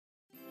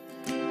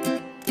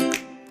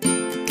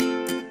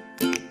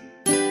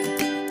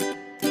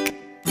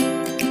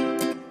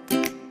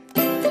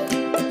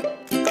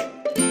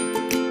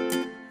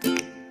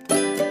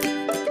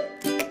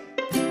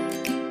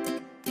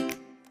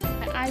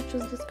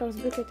course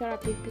beauty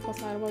therapy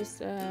because I was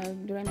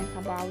dreaming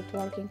about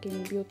working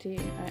in beauty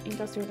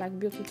industry like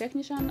beauty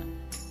technician.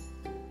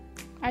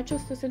 I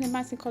chose to study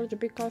Barnsley College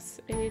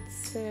because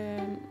it's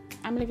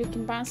I'm living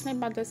in Barnsley,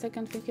 but the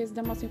second thing is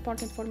the most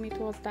important for me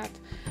was that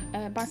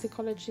Barnsley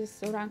College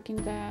is ranking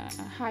the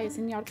highest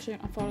in Yorkshire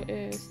for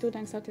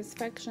student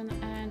satisfaction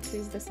and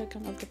is the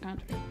second of the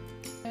country.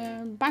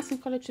 Barnsley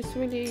College is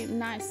really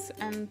nice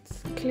and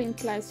clean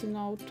place, you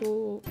know,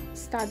 to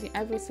study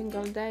every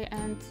single day,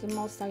 and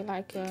most I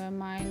like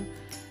my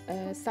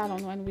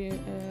salon when we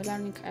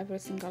learning every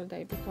single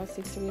day because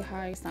it's really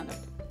high standard.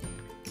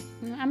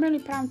 I'm really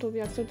proud to be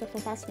a student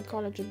of Barnsley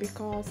College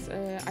because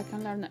I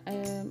can learn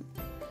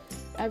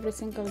every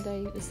single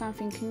day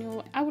something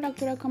new. I would like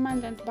to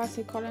recommend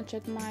Barnsley College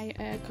at my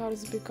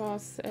course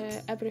because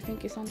everything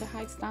is on the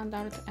high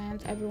standard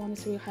and everyone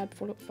is really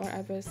helpful for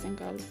every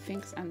single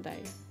things and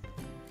day.